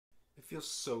feels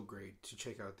so great to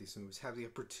check out these movies, have the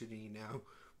opportunity now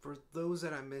for those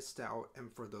that I missed out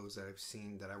and for those that I've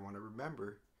seen that I want to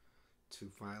remember to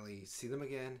finally see them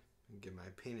again and give my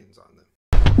opinions on them.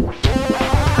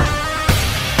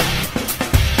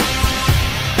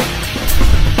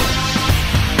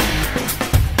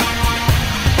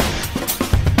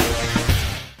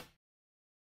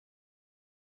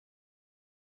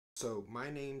 So, My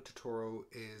Name Totoro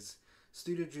is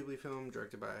Studio Ghibli film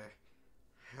directed by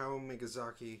Hayao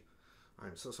Miyazaki.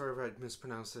 I'm so sorry if I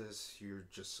mispronounced this. You're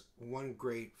just one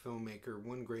great filmmaker,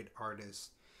 one great artist.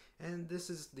 And this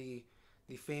is the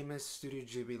famous Studio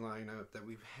Ghibli lineup that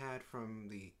we've had from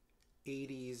the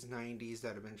 80s, 90s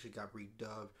that eventually got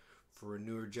redubbed for a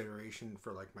newer generation,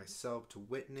 for like myself to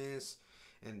witness.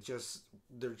 And just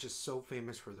they're just so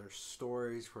famous for their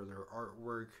stories, for their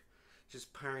artwork,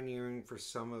 just pioneering for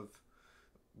some of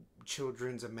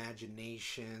children's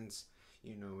imaginations.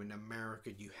 You know, in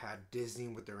America you had Disney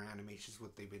with their animations,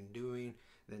 what they've been doing.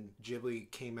 Then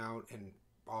Ghibli came out and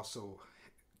also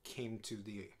came to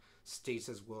the States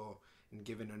as well and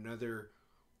given another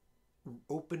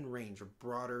open range, a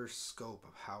broader scope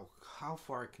of how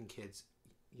far can kids,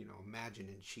 you know, imagine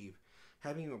and achieve.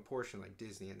 Having a portion like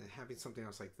Disney and then having something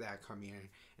else like that coming in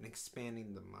and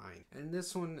expanding the mind. And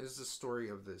this one is the story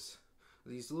of these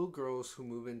little girls who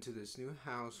move into this new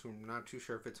house who I'm not too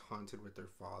sure if it's haunted with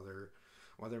their father,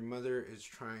 while their mother is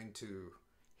trying to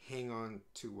hang on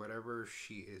to whatever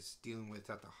she is dealing with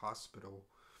at the hospital.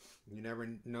 You never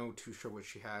know too sure what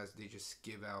she has. They just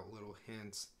give out little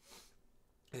hints.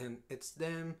 And it's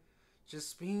them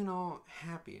just being all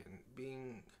happy and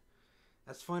being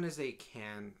as fun as they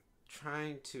can,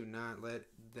 trying to not let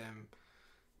them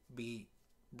be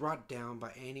brought down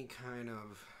by any kind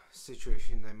of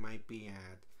situation that might be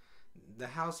at. The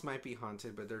house might be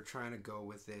haunted, but they're trying to go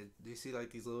with it. You see like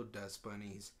these little dust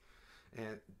bunnies,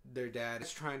 and their dad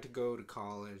is trying to go to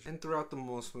college. And throughout the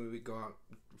most movie, we go out,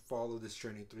 follow this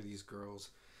journey through these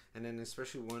girls. And then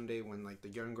especially one day when like the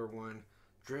younger one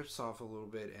drifts off a little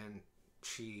bit, and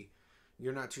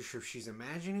you're not too sure if she's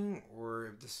imagining or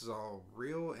if this is all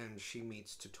real, and she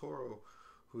meets Totoro,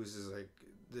 who's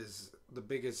the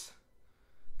biggest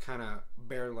kind of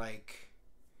bear-like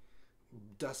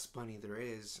dust bunny there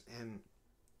is, and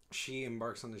she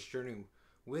embarks on this journey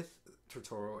with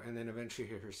Totoro, and then eventually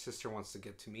her sister wants to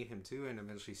get to meet him too, and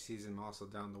eventually sees him also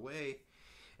down the way.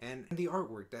 And the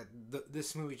artwork that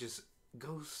this movie just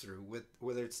goes through, with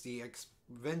whether it's the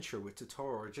adventure with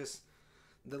Totoro or just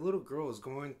the little girls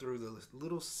going through the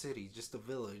little city, just a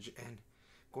village, and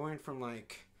going from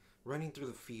like running through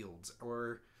the fields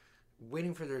or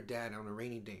waiting for their dad on a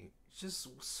rainy day. It's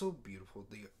just so beautiful.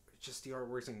 The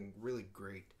artwork's really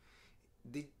great.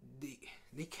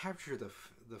 They capture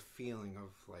the feeling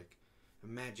of like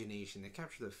imagination. They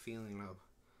capture the feeling of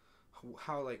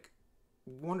how like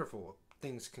wonderful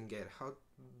things can get, how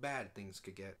bad things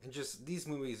could get. And just these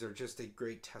movies are just a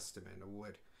great testament of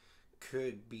what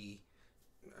could be,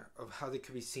 of how they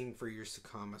could be seen for years to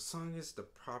come, as long as the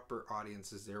proper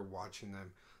audience is there watching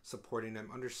them, supporting them,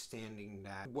 understanding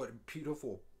that what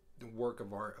beautiful work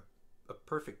of art a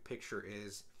perfect picture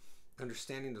is,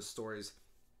 understanding the stories.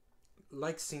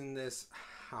 Like seeing this,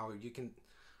 I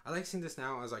like seeing this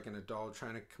now as like an adult,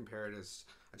 trying to compare it as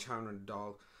a child and an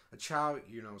adult. A child,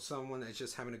 you know, someone that's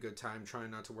just having a good time, trying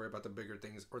not to worry about the bigger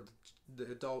things, or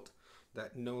the adult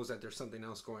that knows that there's something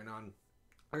else going on,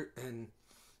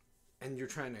 and you're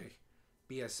trying to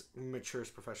be as mature as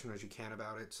professional as you can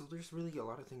about it. So there's really a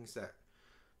lot of things that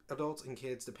adults and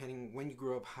kids, depending when you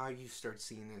grow up, how you start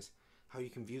seeing this, how you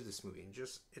can view this movie, and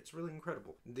just it's really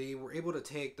incredible. They were able to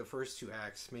take the first two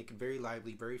acts, make it very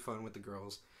lively, very fun with the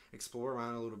girls, explore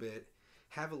around a little bit,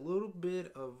 have a little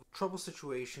bit of trouble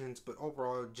situations, but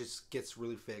overall it just gets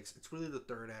really fixed. It's really the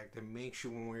third act that makes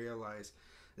you realize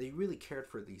that you really cared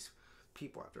for these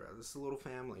people after that. This is a little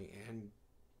family, and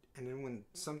then when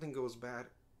something goes bad,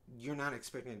 you're not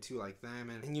expecting it to like them,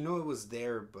 and you know it was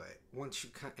there, but once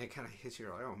it kind of hits you,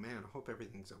 you're like, oh man, I hope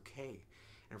everything's okay.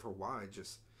 And for a while,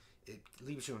 it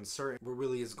leaves you uncertain what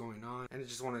really is going on. And I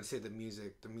just wanted to say the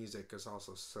music is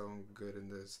also so good in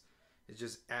this. It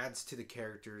just adds to the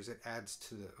characters, it adds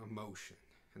to the emotion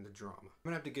and the drama. I'm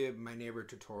gonna have to give My Neighbor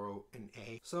Totoro an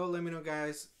A. So let me know,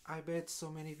 guys. I bet so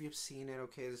many of you have seen it.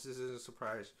 Okay, this isn't a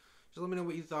surprise. Just let me know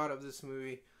what you thought of this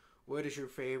movie. What is your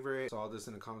favorite? All this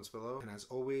in the comments below. And as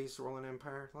always, Rolling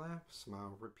Empire, laugh,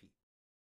 smile, repeat.